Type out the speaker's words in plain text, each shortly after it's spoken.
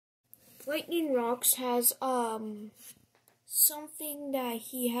Lightning Rocks has something that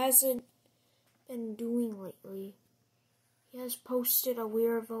he hasn't been doing lately. He has posted a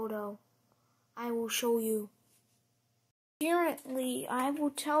weird photo. I will show you. Apparently, I will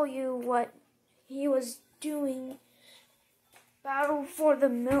tell you what he was doing. Battle for the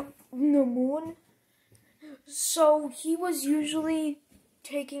Moon. So he was usually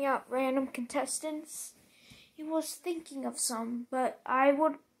taking out random contestants. He was thinking of some, but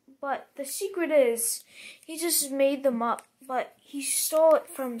the secret is, he just made them up, but he stole it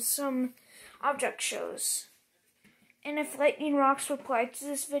from some object shows. And if Lightning Rocks replied to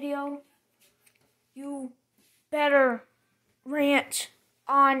this video, you better rant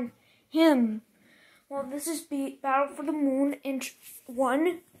on him. Well, this is Battle for the Moon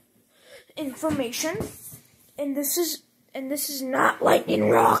one information, and this is not Lightning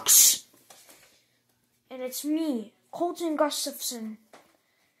Rocks. And it's me, Colton Gustafson.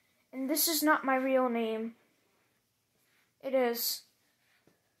 And this is not my real name. It is.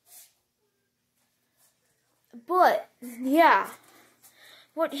 But yeah,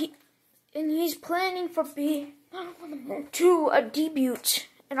 he's planning for to a debut,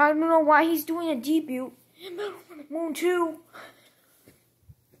 and I don't know why he's doing a debut in Moon 2.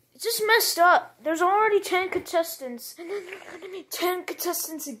 It's just messed up. There's already 10 contestants, and then there's gonna be 10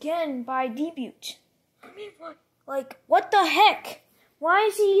 contestants again by debut. I mean, what? Like, what the heck? Why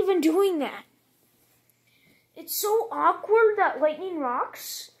is he even doing that? It's so awkward that Lightning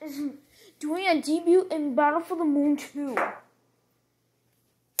Rocks is doing a debut in Battle for the Moon 2.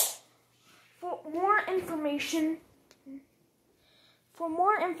 For more information,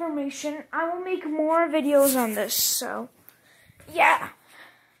 I will make more videos on this. So, yeah.